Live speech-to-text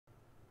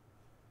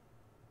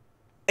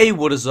Hey,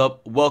 what is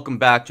up? Welcome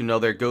back to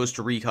another Ghost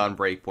Recon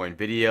Breakpoint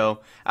video.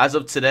 As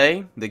of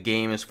today, the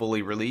game is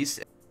fully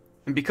released,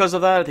 and because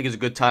of that, I think it's a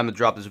good time to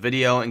drop this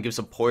video and give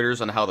some pointers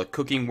on how the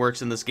cooking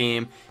works in this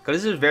game,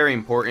 because this is very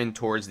important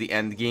towards the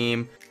end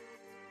game.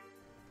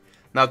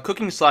 Now,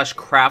 cooking slash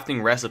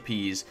crafting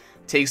recipes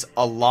takes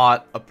a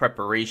lot of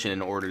preparation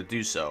in order to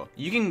do so.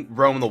 You can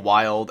roam the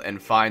wild and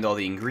find all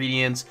the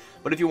ingredients,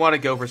 but if you want to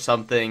go for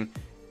something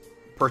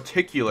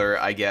particular,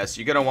 I guess,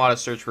 you're going to want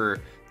to search for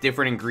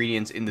different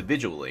ingredients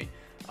individually,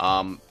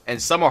 and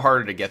some are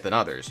harder to get than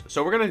others.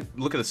 So we're going to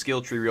look at the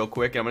skill tree real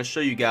quick, and I'm going to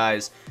show you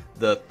guys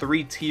the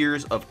 3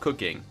 tiers of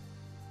cooking.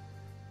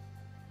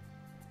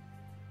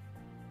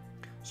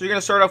 So you're going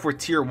to start off with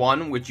tier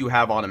 1, which you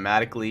have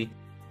automatically,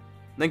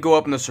 then go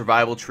up in the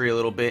survival tree a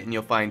little bit and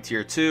you'll find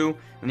tier 2,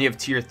 and you have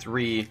tier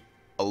 3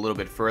 a little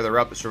bit further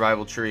up the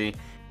survival tree.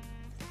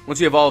 Once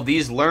you have all of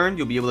these learned,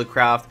 you'll be able to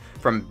craft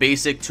from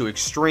basic to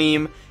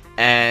extreme,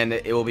 and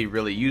it will be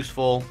really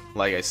useful,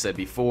 like I said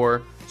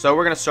before. So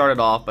we're going to start it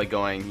off by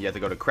you have to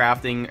go to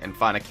crafting and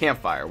find a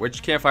campfire,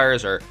 which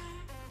campfires are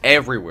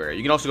everywhere.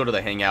 You can also go to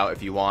the hangout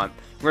if you want.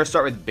 We're going to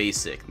start with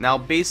basic. Now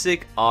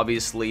basic,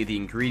 obviously the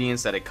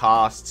ingredients that it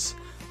costs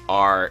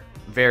are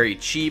very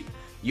cheap.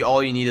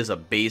 All you need is a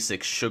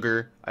basic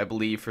sugar, I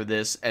believe, for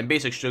this, and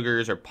basic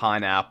sugars are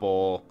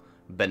pineapple,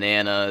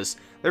 bananas.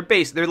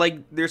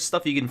 They're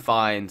stuff you can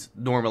find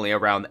normally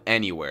around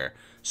anywhere.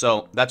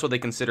 So that's what they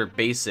consider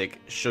basic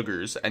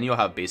sugars, and you'll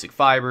have basic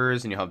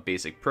fibers, and you'll have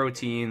basic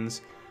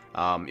proteins.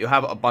 You'll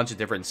have a bunch of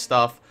different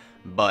stuff,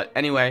 but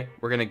anyway,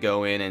 we're going to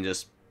go in and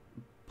just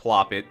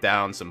plop it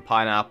down some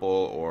pineapple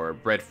or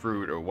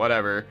breadfruit or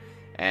whatever,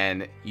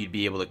 and you'd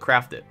be able to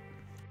craft it.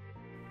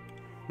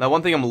 Now,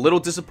 one thing I'm a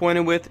little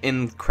disappointed with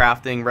in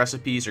crafting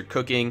recipes or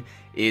cooking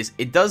is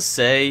it does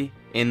say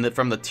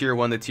from the tier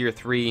 1 to tier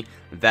 3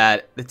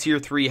 that the tier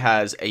 3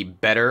 has a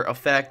better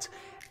effect.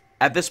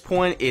 At this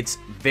point, it's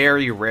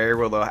very rare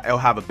where it'll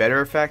have a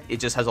better effect.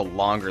 It just has a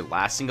longer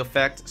lasting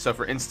effect. So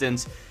for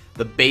instance,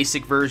 the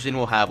basic version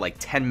will have like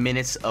 10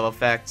 minutes of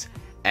effect,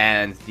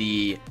 and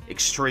the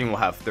extreme will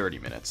have 30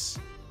 minutes.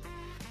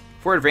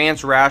 For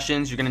advanced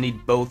rations, you're going to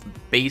need both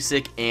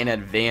basic and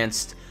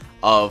advanced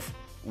of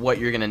what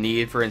you're going to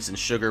need. For instance,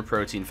 sugar,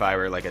 protein,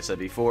 fiber, like I said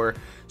before.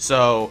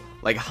 So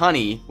like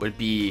honey would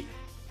be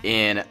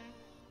in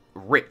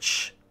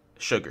rich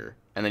sugar,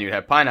 and then you'd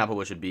have pineapple,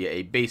 which would be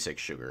a basic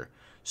sugar.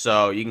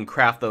 So you can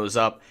craft those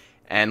up,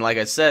 and like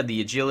I said,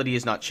 the agility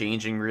is not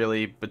changing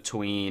really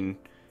between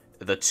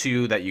the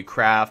two that you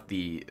craft,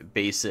 the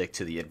basic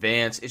to the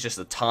advanced. It's just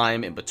the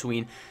time in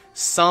between.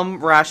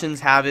 Some rations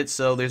have it,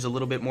 so there's a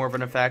little bit more of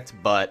an effect,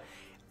 but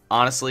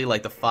honestly,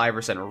 like the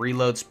 5%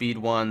 reload speed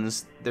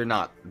ones, they're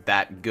not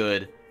that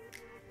good.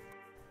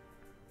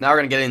 Now we're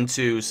going to get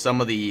into some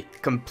of the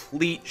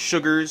complete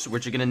sugars,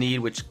 which you're going to need,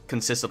 which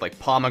consists of like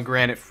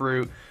pomegranate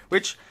fruit,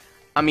 which,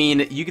 I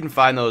mean, you can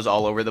find those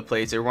all over the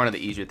place. They're one of the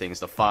easier things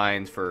to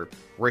find for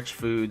rich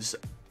foods.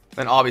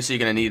 Then obviously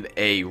you're going to need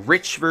a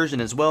rich version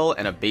as well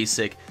and a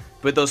basic.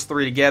 Put those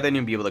 3 together and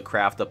you'll be able to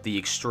craft up the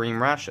extreme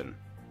ration.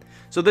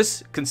 So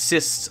this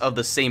consists of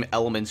the same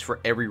elements for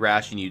every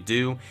ration you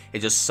do.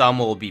 It's just some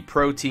will be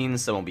protein,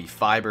 some will be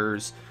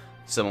fibers,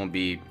 some will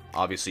be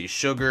obviously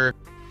sugar.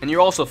 And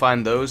you'll also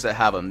find those that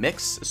have a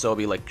mix, so it'll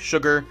be like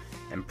sugar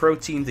and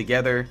protein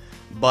together.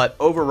 But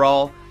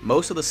overall,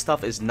 most of the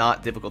stuff is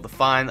not difficult to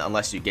find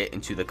unless you get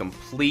into the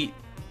complete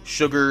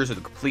sugars or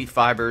the complete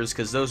fibers,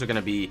 because those are going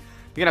to be,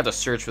 you're going to have to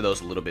search for those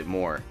a little bit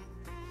more.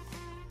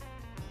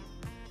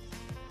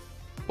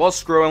 While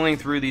scrolling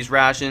through these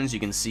rations, you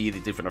can see the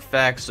different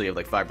effects. So you have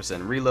like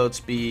 5% reload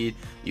speed,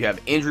 you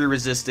have injury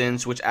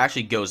resistance, which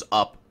actually goes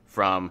up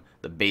from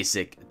the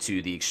basic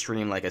to the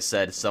extreme. Like I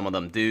said, some of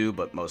them do,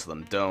 but most of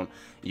them don't.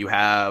 You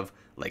have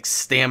like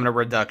stamina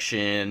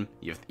reduction,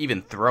 you have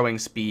even throwing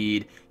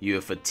speed, you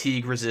have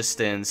fatigue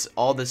resistance,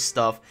 all this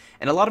stuff,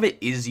 and a lot of it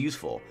is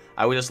useful.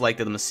 I would just like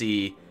them to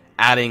see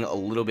adding a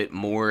little bit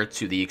more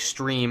to the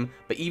extreme,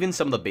 but even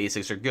some of the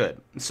basics are good.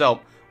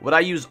 So what I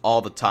use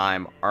all the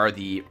time are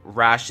the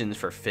rations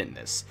for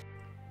fitness.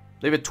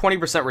 They have a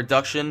 20%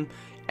 reduction,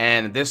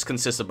 and this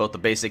consists of both the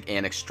basic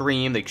and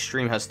extreme. The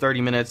extreme has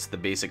 30 minutes, the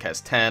basic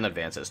has 10,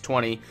 advanced has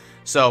 20.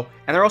 So,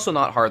 and they're also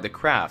not hard to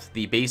craft.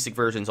 The basic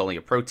version is only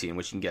a protein,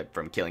 which you can get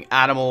from killing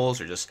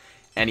animals or just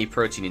any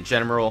protein in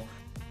general.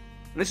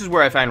 And this is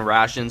where I find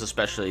rations,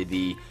 especially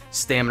the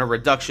stamina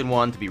reduction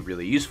one, to be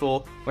really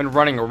useful. When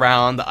running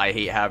around, I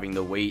hate having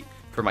to wait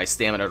for my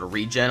stamina to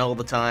regen all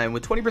the time.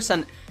 With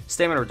 20%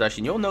 stamina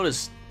reduction, you'll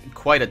notice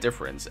quite a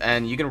difference,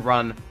 and you can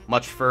run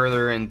much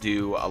further and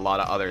do a lot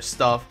of other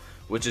stuff,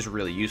 which is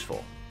really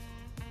useful.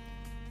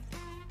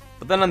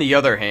 But then on the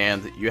other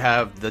hand, you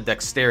have the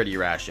dexterity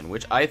ration,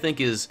 which I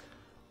think is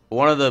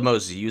one of the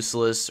most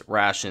useless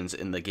rations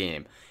in the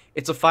game.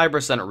 It's a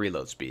 5%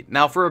 reload speed.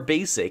 Now for a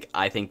basic,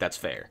 I think that's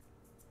fair.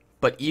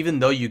 But even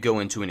though you go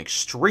into an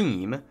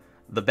extreme,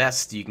 the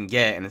best you can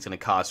get, and it's going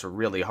to cost for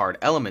really hard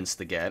elements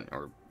to get,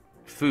 or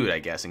food, I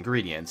guess,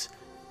 ingredients,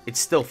 it's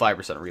still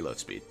 5% reload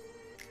speed.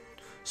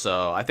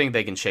 So I think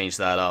they can change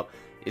that up.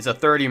 is a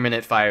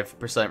 30-minute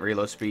 5%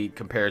 reload speed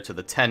compared to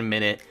the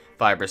 10-minute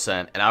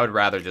 5%, and I would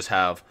rather just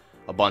have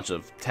a bunch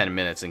of 10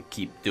 minutes and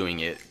keep doing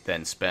it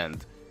than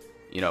spend,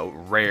 you know,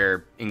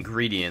 rare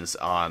ingredients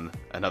on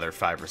another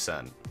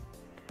 5%.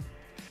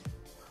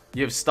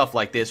 You have stuff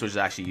like this, which is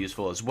actually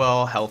useful as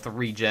well, health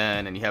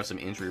regen, and you have some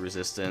injury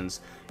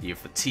resistance, you have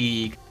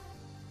fatigue.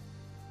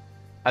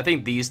 I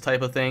think these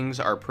type of things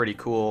are pretty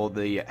cool,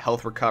 the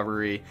health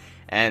recovery,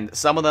 and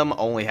some of them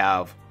only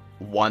have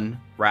one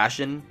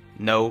ration,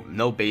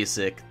 no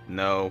basic,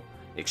 no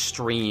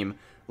extreme.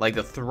 Like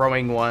the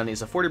throwing one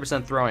is a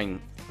 40%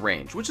 throwing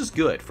range, which is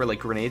good for like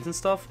grenades and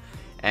stuff,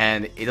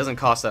 and it doesn't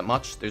cost that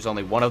much. There's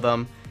only one of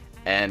them,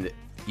 and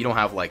you don't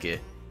have like a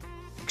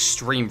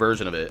extreme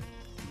version of it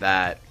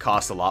that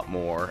costs a lot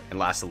more and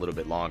lasts a little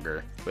bit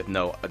longer with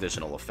no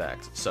additional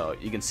effect. So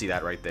you can see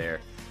that right there,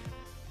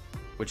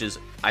 which is,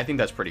 I think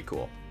that's pretty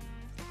cool.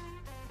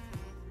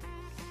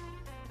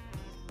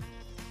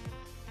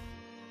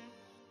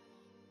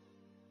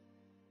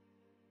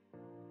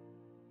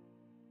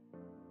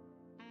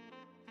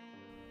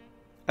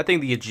 I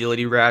think the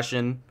agility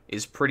ration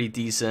is pretty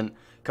decent,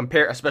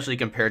 especially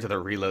compared to the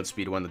reload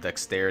speed one, the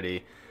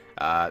dexterity.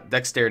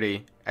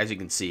 Dexterity, as you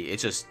can see,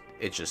 it's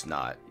just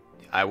not.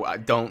 I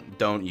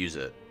don't use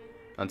it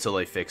until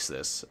they fix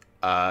this.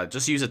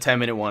 Just use a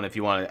 10-minute one if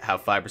you want to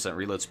have 5%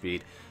 reload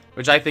speed,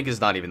 which I think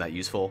is not even that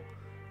useful.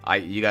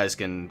 You guys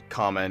can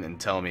comment and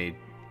tell me,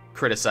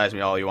 criticize me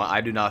all you want.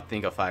 I do not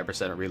think a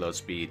 5% reload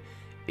speed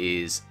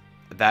is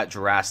that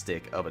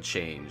drastic of a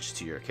change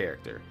to your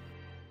character.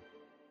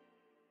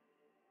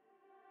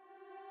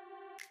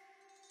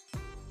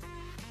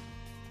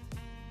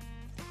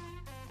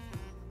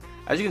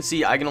 As you can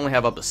see, I can only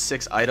have up to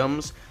 6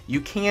 items.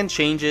 You can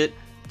change it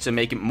to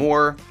make it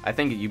more. I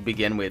think you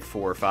begin with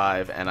 4 or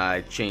 5, and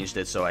I changed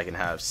it so I can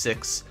have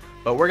 6.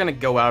 But we're going to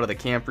go out of the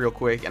camp real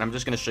quick, and I'm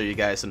just going to show you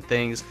guys some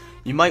things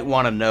you might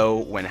want to know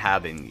when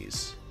having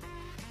these.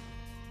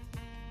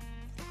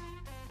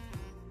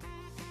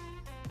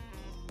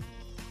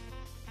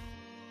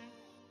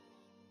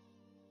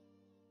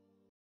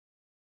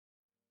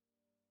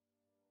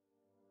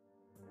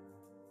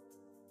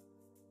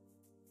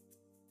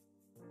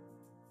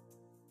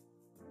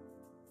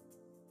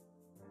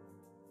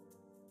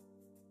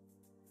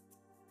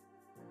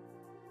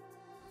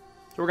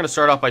 So we're going to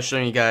start off by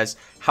showing you guys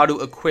how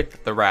to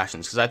equip the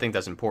rations, because I think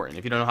that's important.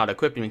 If you don't know how to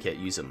equip them, you can't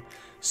use them.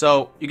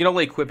 So you can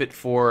only equip it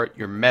for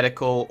your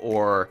medical,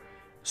 or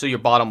so your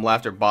bottom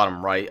left or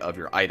bottom right of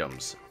your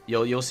items.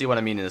 You'll see what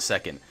I mean in a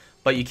second.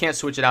 But you can't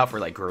switch it out for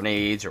like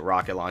grenades or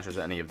rocket launchers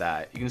or any of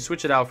that. You can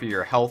switch it out for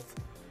your health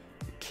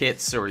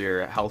kits or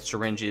your health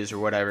syringes or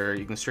whatever.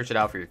 You can switch it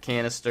out for your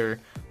canister,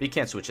 but you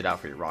can't switch it out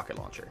for your rocket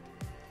launcher,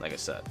 like I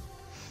said.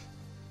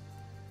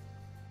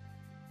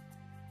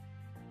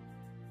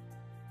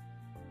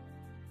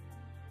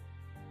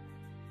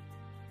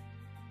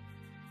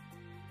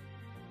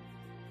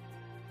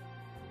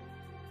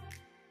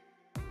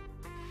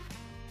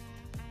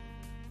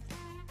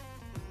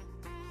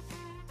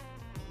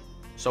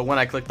 So when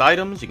I click the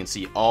items, you can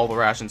see all the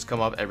rations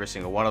come up, every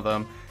single one of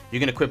them. You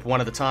can equip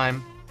one at a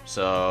time,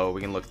 so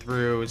we can look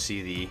through,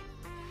 see the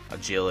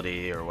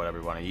agility or whatever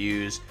you want to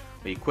use.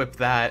 We equip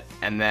that,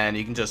 and then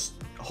you can just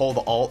hold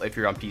the Alt if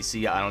you're on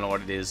PC. I don't know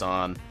what it is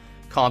on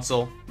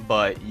console,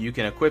 but you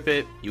can equip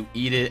it, you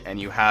eat it, and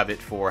you have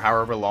it for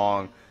however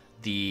long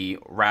the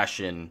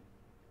ration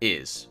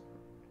is.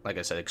 Like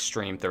I said,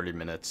 extreme 30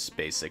 minutes,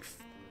 basic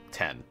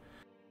 10.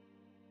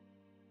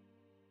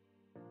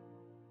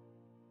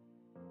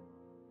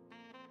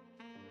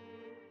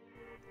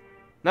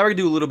 Now we're going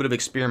to do a little bit of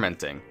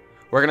experimenting.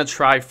 We're going to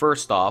try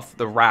first off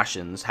the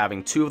rations,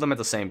 having 2 of them at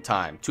the same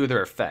time, 2 of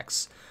their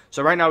effects.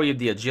 So right now we have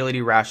the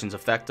agility rations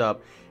effect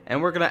up,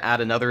 and we're going to add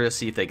another to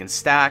see if they can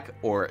stack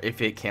or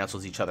if it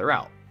cancels each other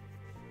out.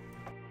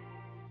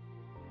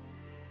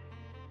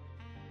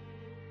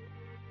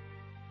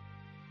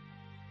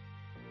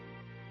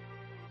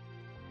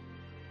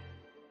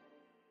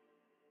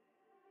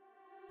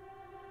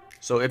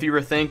 So if you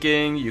were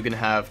thinking you can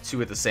have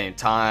 2 at the same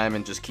time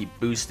and just keep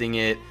boosting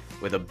it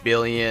with 1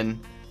 billion,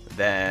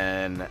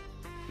 then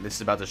this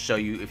is about to show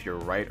you if you're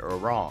right or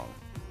wrong.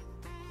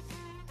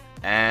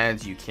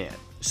 And you can't.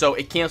 So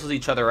it cancels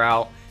each other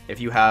out.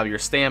 If you have your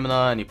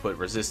stamina and you put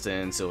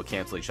resistance, it will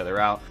cancel each other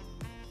out.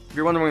 If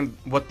you're wondering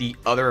what the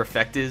other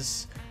effect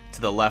is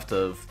to the left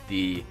of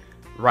the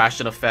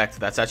ration effect,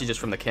 that's actually just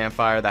from the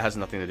campfire. That has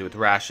nothing to do with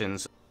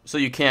rations. So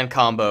you can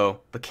combo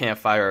the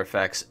campfire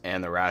effects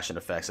and the ration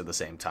effects at the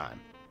same time.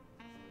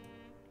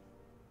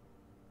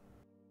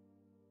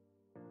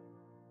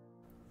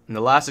 And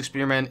the last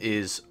experiment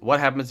is what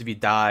happens if you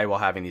die while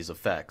having these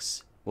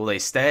effects. Will they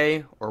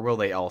stay or will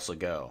they also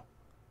go?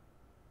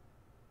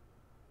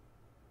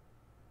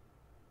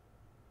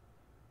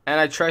 And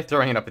I tried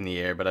throwing it up in the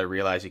air, but I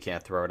realized you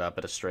can't throw it up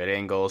at a straight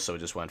angle, so it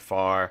just went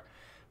far.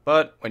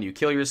 But when you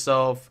kill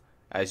yourself,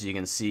 as you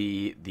can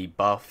see, the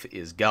buff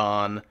is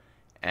gone,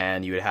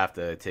 and you would have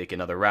to take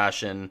another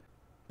ration.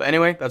 But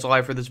anyway, that's all I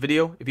have for this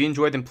video. If you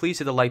enjoyed, then please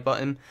hit the like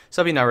button.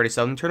 Sub if you're not already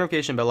subbed, and turn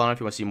notification bell on if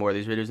you want to see more of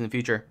these videos in the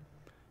future.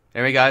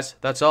 Anyway, guys,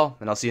 that's all,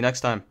 and I'll see you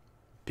next time.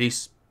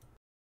 Peace.